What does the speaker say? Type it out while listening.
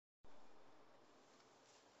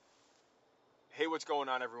Hey, what's going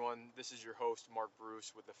on, everyone? This is your host, Mark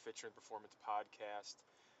Bruce, with the Fit Train Performance Podcast.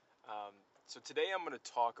 Um, so, today I'm going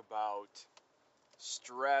to talk about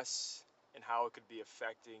stress and how it could be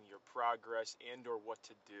affecting your progress and/or what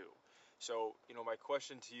to do. So, my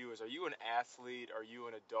question to you is: are you an athlete? Are you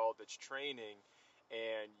an adult that's training?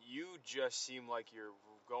 And you just seem like you're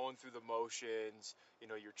going through the motions.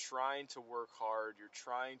 You're trying to work hard, you're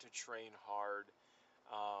trying to train hard,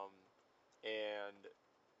 um, and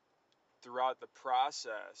throughout the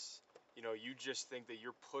process, you just think that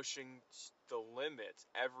you're pushing the limits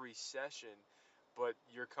every session, but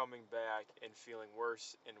you're coming back and feeling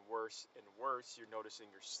worse and worse and worse. You're noticing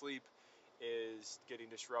your sleep is getting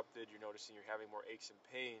disrupted. You're noticing you're having more aches and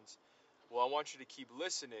pains. Well, I want you to keep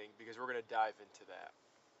listening because we're going to dive into that.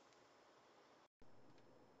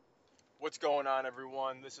 What's going on,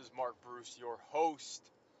 everyone? This is Mark Bruce, your host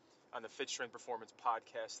on the Fit Strength Performance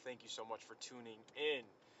Podcast. Thank you so much for tuning in.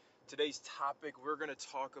 Today's topic, we're going to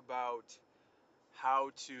talk about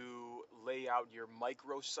how to lay out your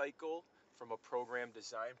microcycle from a program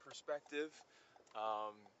design perspective.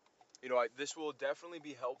 Um, this will definitely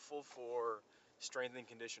be helpful for strength and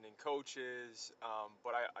conditioning coaches,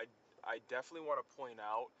 but I definitely want to point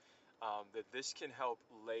out that this can help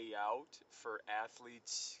lay out for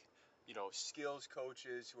athletes, skills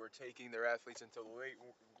coaches who are taking their athletes into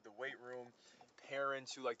the weight room,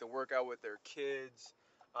 parents who like to work out with their kids.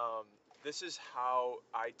 Um, this is how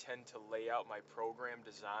I tend to lay out my program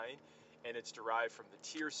design, and it's derived from the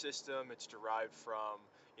tier system. It's derived from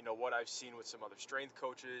what I've seen with some other strength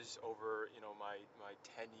coaches over my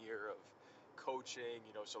 10 year of coaching.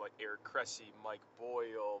 So like Eric Cressy, Mike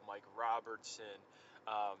Boyle, Mike Robertson.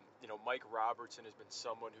 Mike Robertson has been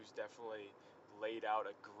someone who's definitely laid out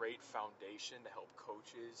a great foundation to help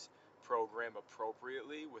coaches program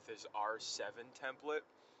appropriately with his R7 template.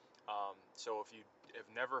 So if you have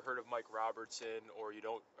never heard of Mike Robertson, or you're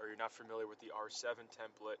not familiar with the R7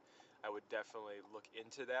 template, I would definitely look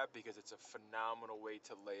into that because it's a phenomenal way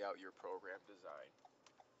to lay out your program design.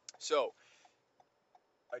 So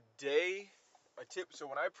a day, a tip. So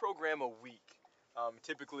when I program a week,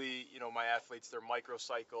 typically, my athletes, their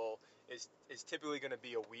microcycle is typically going to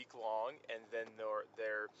be a week long, and then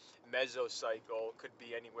their mesocycle could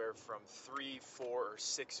be anywhere from 3, 4, or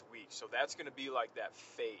 6 weeks. So that's going to be like that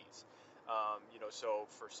phase. So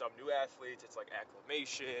for some new athletes, it's like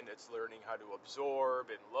acclimation, it's learning how to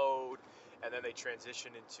absorb and load, and then they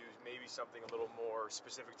transition into maybe something a little more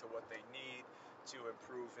specific to what they need to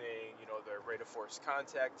improving, their rate of force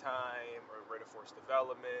contact time or rate of force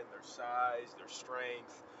development, their size, their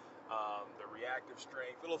strength, their reactive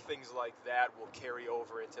strength. Little things like that will carry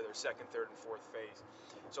over into their second, third, and fourth phase.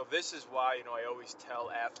 So this is why, I always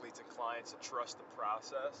tell athletes and clients to trust the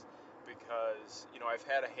process, because, I've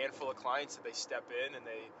had a handful of clients that they step in and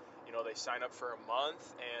they sign up for a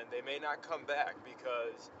month and they may not come back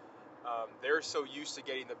because they're so used to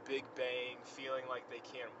getting the big bang, feeling like they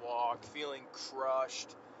can't walk, feeling crushed,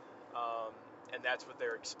 um, and that's what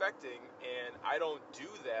they're expecting. And I don't do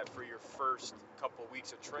that for your first couple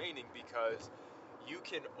weeks of training, because you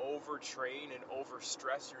can overtrain and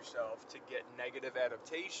overstress yourself to get negative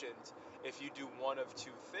adaptations if you do one of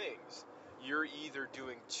two things. You're either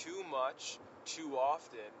doing too much too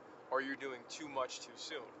often, or you're doing too much too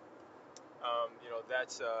soon.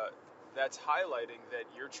 That's highlighting that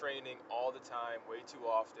you're training all the time, way too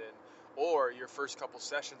often, or your first couple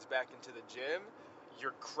sessions back into the gym,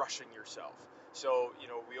 you're crushing yourself. So,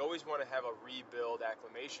 we always want to have a rebuild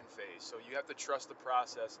acclimation phase. So you have to trust the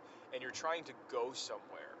process, and you're trying to go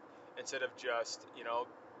somewhere instead of just,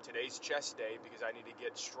 today's chest day because I need to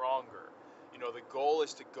get stronger. The goal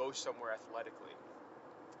is to go somewhere athletically.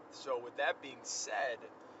 So with that being said,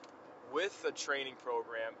 with a training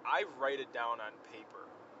program, I write it down on paper.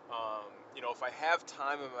 If I have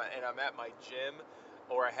time and I'm at my gym,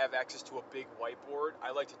 or I have access to a big whiteboard,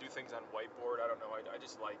 I like to do things on whiteboard. I don't know, I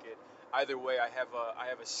just like it. Either way, I have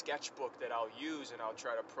a sketchbook that I'll use, and I'll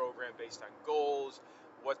try to program based on goals,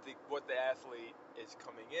 what the athlete is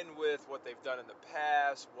coming in with, what they've done in the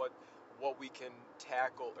past, what we can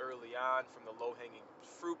tackle early on from the low-hanging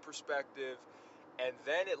fruit perspective. And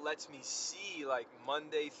then it lets me see, like,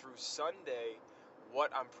 Monday through Sunday,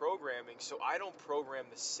 what I'm programming, so I don't program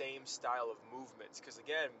the same style of movements. Because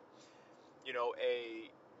again,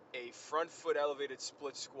 a front foot elevated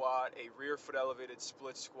split squat, a rear foot elevated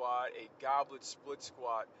split squat, a goblet split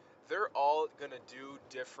squat, they're all going to do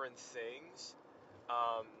different things.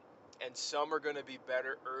 Um, and some are going to be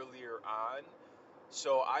better earlier on.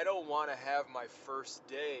 So I don't want to have my first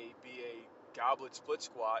day be a goblet split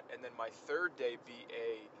squat, and then my third day be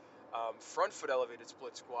a front foot elevated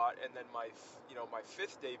split squat, and then my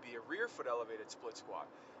fifth day be a rear foot elevated split squat,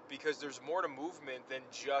 because there's more to movement than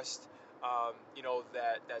just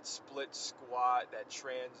that split squat, that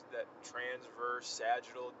transverse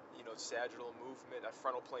sagittal sagittal movement, that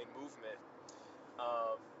frontal plane movement.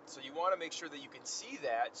 So you want to make sure that you can see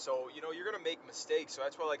that. So you're gonna make mistakes. So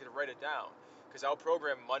that's why I like to write it down, because I'll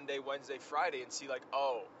program Monday, Wednesday, Friday, and see like,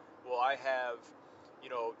 oh, well, I have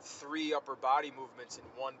 3 upper body movements and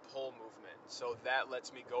 1 pull movement. So that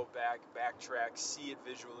lets me go backtrack, see it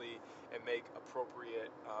visually, and make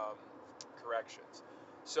appropriate corrections.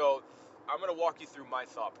 So I'm gonna walk you through my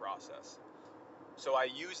thought process. So I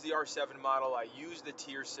use the R7 model, I use the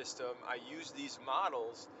tier system, I use these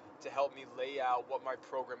models to help me lay out what my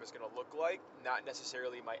program is going to look like, not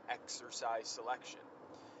necessarily my exercise selection.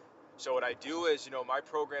 So what I do is, my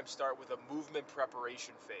programs start with a movement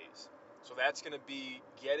preparation phase. So that's going to be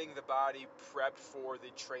getting the body prepped for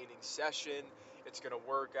the training session. It's going to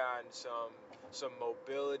work on some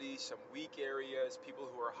mobility, some weak areas. People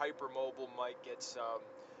who are hypermobile might get some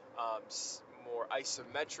more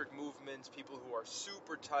isometric movements. People who are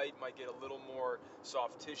super tight might get a little more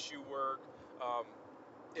soft tissue work.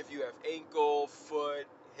 If you have ankle, foot,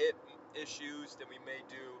 hip issues, then we may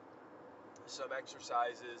do some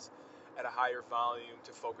exercises at a higher volume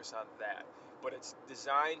to focus on that. But it's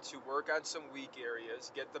designed to work on some weak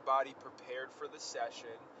areas, get the body prepared for the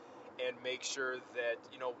session, and make sure that,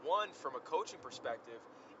 one, from a coaching perspective,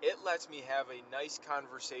 it lets me have a nice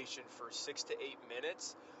conversation for 6 to 8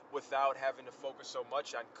 minutes without having to focus so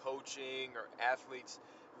much on coaching or athletes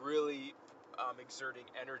really exerting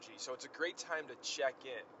energy. So it's a great time to check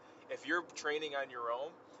in. If you're training on your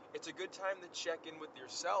own, it's a good time to check in with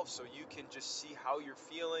yourself so you can just see how you're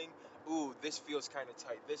feeling. Ooh, this feels kind of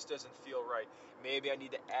tight. This doesn't feel right. Maybe I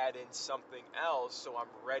need to add in something else so I'm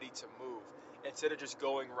ready to move, instead of just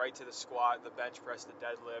going right to the squat, the bench press, the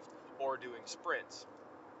deadlift, or doing sprints.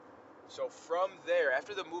 So from there,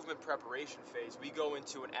 after the movement preparation phase, we go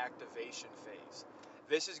into an activation phase.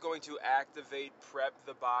 This is going to activate, prep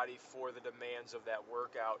the body for the demands of that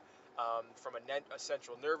workout, from a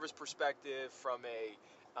central nervous perspective, from a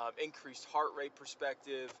increased heart rate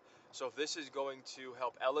perspective. So this is going to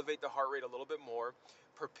help elevate the heart rate a little bit more,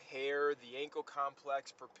 prepare the ankle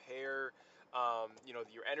complex, prepare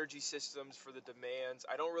your energy systems for the demands.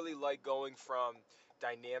 I don't really like going from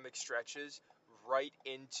dynamic stretches right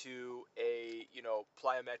into a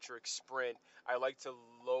plyometric sprint. I like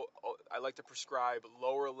to prescribe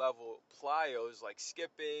lower level plyos like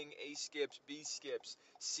skipping, A skips, B skips,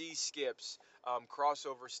 C skips,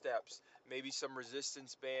 crossover steps, maybe some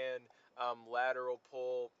resistance band, lateral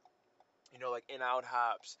pull, like in out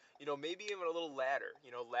hops, maybe even a little ladder.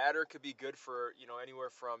 Ladder could be good for, anywhere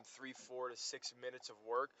from 3, 4 to 6 minutes of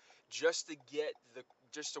work, just to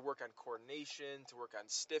just to work on coordination, to work on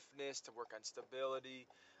stiffness, to work on stability.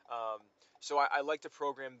 So I like to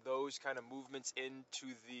program those kind of movements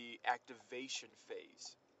into the activation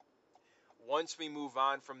phase. Once we move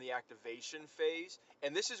on from the activation phase,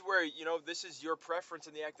 and this is where, this is your preference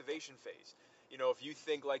in the activation phase. If you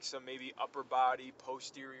think like some maybe upper body,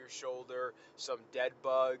 posterior shoulder, some dead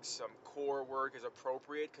bugs, some core work is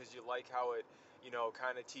appropriate because you like how it,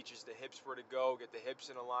 kind of teaches the hips where to go, get the hips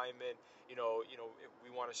in alignment.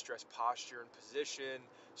 We want to stress posture and position,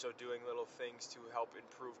 so doing little things to help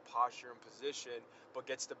improve posture and position, but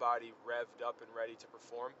gets the body revved up and ready to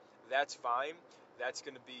perform. That's fine. That's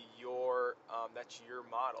going to be that's your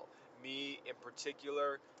model. Me in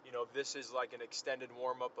particular, this is like an extended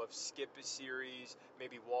warm-up of skip series,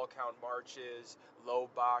 maybe wall count marches, low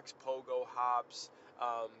box, pogo hops,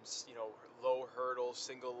 low hurdle,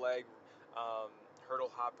 single leg, um, hurdle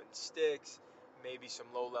hop and sticks, maybe some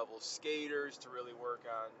low-level skaters to really work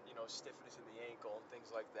on, stiffness in the ankle and things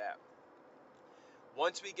like that.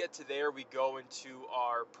 Once we get to there, we go into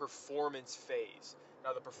our performance phase.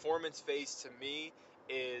 Now, the performance phase to me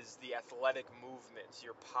is the athletic movements,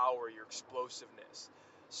 your power, your explosiveness.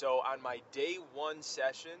 So on my day 1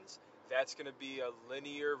 sessions, that's going to be a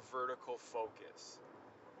linear vertical focus.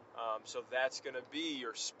 So that's going to be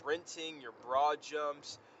your sprinting, your broad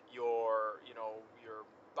jumps, your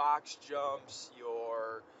box jumps,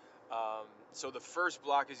 so the first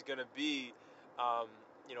block is going to be,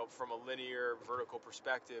 from a linear vertical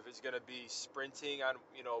perspective, is going to be sprinting on,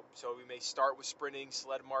 so we may start with sprinting,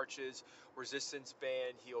 sled marches, resistance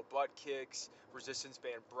band, heel butt kicks, resistance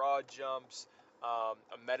band broad jumps,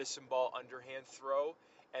 a medicine ball underhand throw,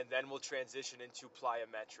 and then we'll transition into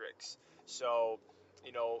plyometrics. So,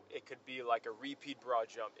 it could be like a repeat broad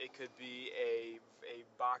jump. It could be a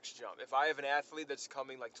box jump. If I have an athlete that's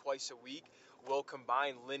coming like twice a week, we'll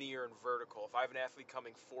combine linear and vertical. If I have an athlete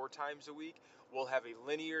coming 4 times a week, we'll have a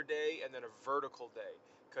linear day and then a vertical day,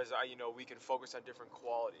 because we can focus on different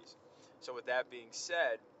qualities. So with that being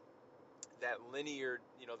said, that the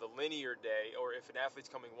linear day, or if an athlete's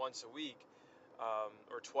coming once a week,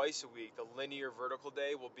 or twice a week, the linear vertical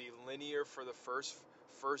day will be linear for the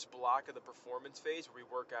first block of the performance phase, where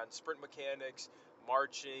we work on sprint mechanics,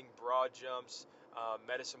 marching, broad jumps,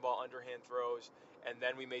 medicine ball underhand throws, and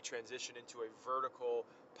then we may transition into a vertical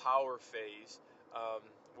power phase,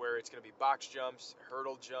 where it's going to be box jumps,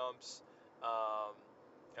 hurdle jumps, um,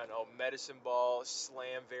 medicine ball,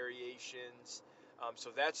 slam variations. So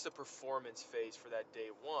that's the performance phase for that day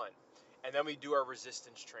one. And then we do our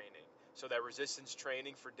resistance training. So that resistance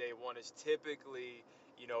training for day one is typically,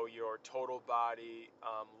 your total body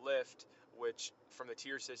lift, which from the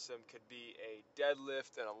tier system could be a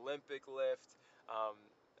deadlift, an Olympic lift. Um,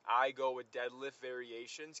 I go with deadlift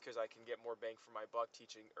variations because I can get more bang for my buck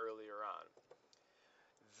teaching earlier on.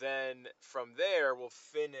 Then from there, we'll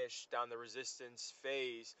finish down the resistance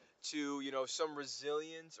phase to, some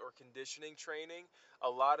resilience or conditioning training. A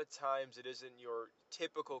lot of times it isn't your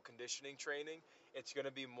typical conditioning training. It's going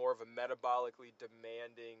to be more of a metabolically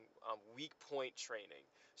demanding weak point training.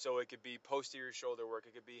 So it could be posterior shoulder work,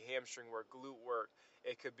 it could be hamstring work, glute work,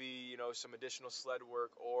 it could be, some additional sled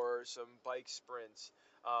work or some bike sprints.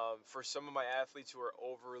 For some of my athletes who are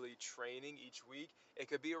overly training each week, it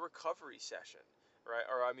could be a recovery session, right?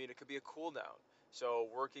 Or it could be a cool down. So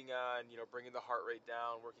working on, bringing the heart rate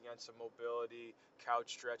down, working on some mobility,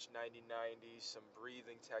 couch stretch 90-90, some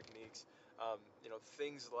breathing techniques,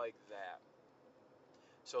 things like that.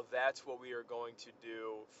 So that's what we are going to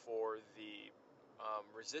do for the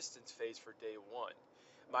resistance phase for day one.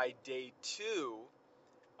 My day two,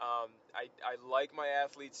 I like my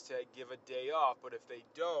athletes to give a day off, but if they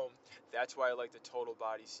don't, that's why I like the total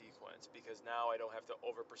body sequence, because now I don't have to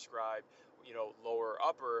overprescribe, lower or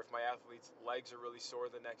upper. If my athlete's legs are really sore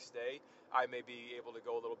the next day, I may be able to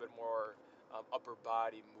go a little bit more upper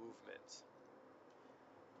body movement.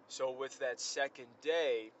 So with that second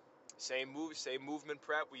day, same movement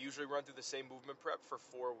prep. We usually run through the same movement prep for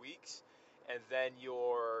 4 weeks, and then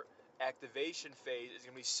your activation phase is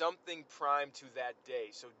going to be something primed to that day.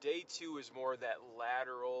 So day two is more that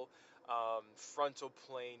lateral frontal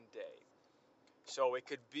plane day. So it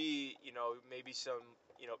could be, maybe some,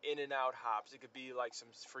 in and out hops. It could be like some,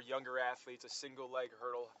 for younger athletes, a single leg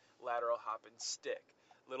hurdle, lateral hop and stick,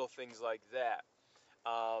 little things like that.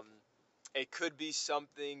 Um, it could be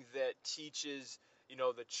something that teaches,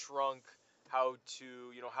 the trunk how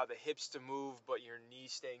to, how the hips to move, but your knee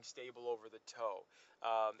staying stable over the toe.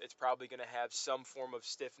 It's probably going to have some form of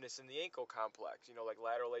stiffness in the ankle complex, like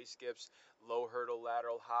lateral A skips, low hurdle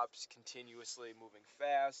lateral hops, continuously moving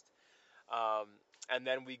fast. Um, and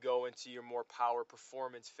then we go into your more power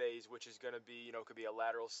performance phase, which is going to be, could be a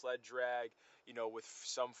lateral sled drag, with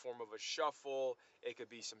some form of a shuffle. It could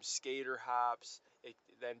be some skater hops. It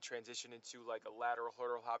then transition into like a lateral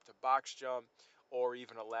hurdle hop to box jump, or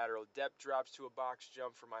even a lateral depth drops to a box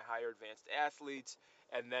jump for my higher advanced athletes.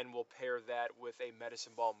 And then we'll pair that with a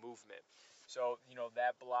medicine ball movement. So,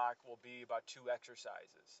 that block will be about 2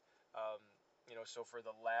 exercises. Um, so for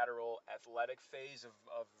the lateral athletic phase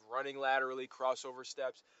of running laterally, crossover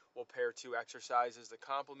steps, we'll pair 2 exercises to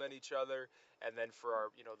complement each other. And then for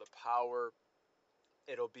our, the power,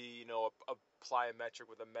 it'll be, a plyometric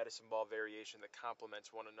with a medicine ball variation that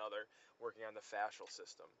complements one another, working on the fascial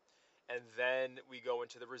system. And then we go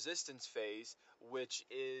into the resistance phase, which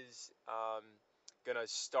is going to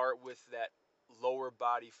start with that lower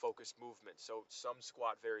body focused movement. So some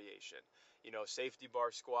squat variation, safety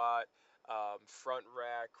bar squat, front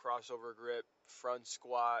rack, crossover grip, front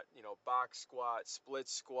squat, box squat, split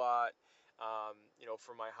squat.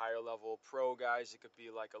 For my higher level pro guys, it could be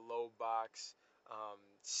like a low box,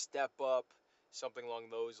 step up, something along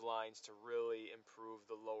those lines to really improve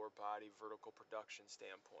the lower body vertical production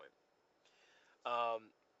standpoint.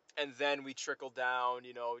 And then we trickle down,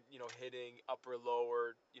 hitting upper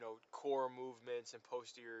lower, core movements and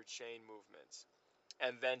posterior chain movements.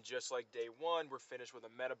 And then just like day one, we're finished with a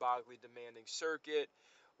metabolically demanding circuit,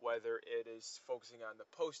 whether it is focusing on the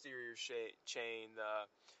posterior chain, the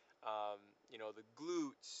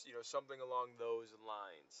glutes, something along those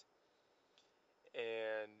lines.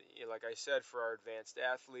 And like I said, for our advanced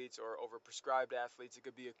athletes or overprescribed athletes, it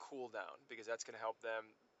could be a cool down, because that's going to help them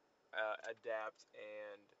adapt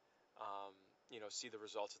and see the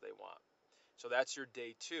results that they want. So that's your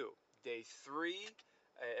day two. Day three,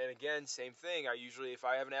 and again, same thing. If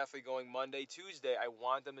I have an athlete going Monday, Tuesday, I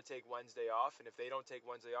want them to take Wednesday off. And if they don't take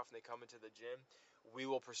Wednesday off and they come into the gym, we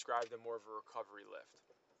will prescribe them more of a recovery lift.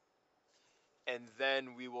 And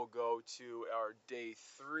then we will go to our day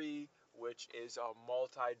 3, which is a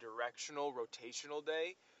multi-directional rotational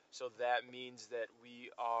day. So that means that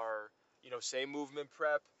we are, same movement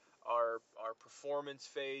prep. Our performance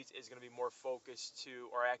phase is going to be more focused to,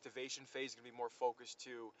 our activation phase is going to be more focused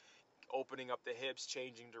to opening up the hips,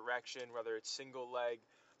 changing direction, whether it's single leg,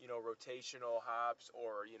 rotational hops,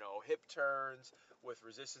 or hip turns with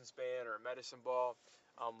resistance band or a medicine ball,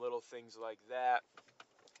 little things like that.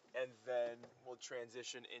 And then we'll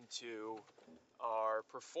transition into our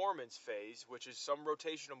performance phase, which is some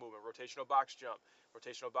rotational movement, rotational box jump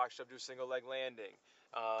to a single leg landing.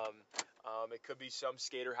 Um, it could be some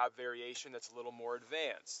skater hop variation that's a little more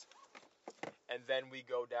advanced. And then we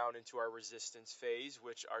go down into our resistance phase,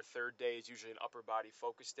 which our third day is usually an upper body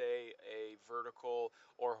focus day, a vertical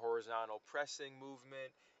or horizontal pressing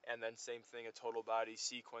movement, and then same thing, a total body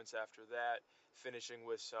sequence after that, finishing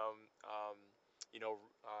with some,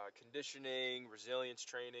 conditioning, resilience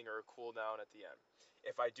training, or a cool down at the end.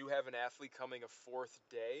 If I do have an athlete coming a fourth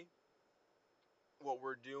day, what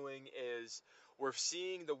we're doing is we're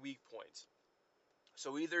seeing the weak points.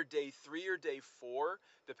 So either day 3 or day 4,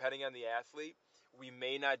 depending on the athlete, we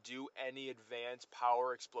may not do any advanced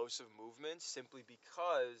power explosive movements simply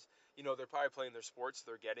because they're probably playing their sports, so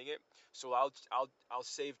they're getting it. So I'll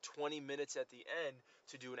save 20 minutes at the end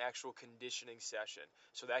to do an actual conditioning session.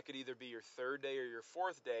 So that could either be your third day or your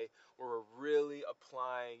fourth day where we're really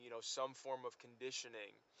applying some form of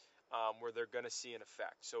conditioning, where they're going to see an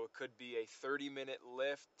effect. So it could be a 30-minute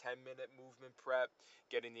lift, 10-minute movement prep,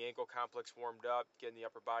 getting the ankle complex warmed up, getting the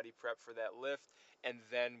upper body prep for that lift, and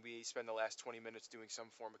then we spend the last 20 minutes doing some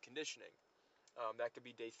form of conditioning. That could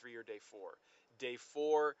be day 3 or day 4. Day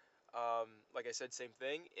 4, like I said, same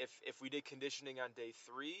thing. If we did conditioning on day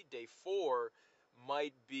 3, day 4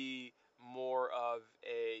 might be more of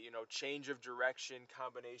a change of direction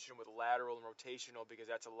combination with lateral and rotational, because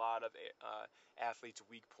that's a lot of athletes'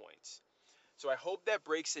 weak points. So I hope that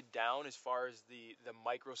breaks it down as far as the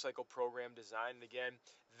microcycle program design. And again,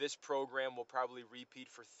 this program will probably repeat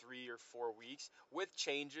for 3 or 4 weeks with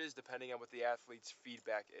changes depending on what the athlete's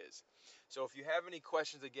feedback is. So if you have any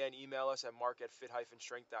questions, again, email us at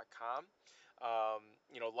mark@fit-strength.com.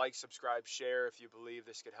 Like, subscribe, share if you believe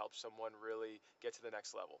this could help someone really get to the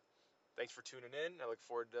next level. Thanks for tuning in. I look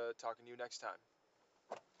forward to talking to you next time.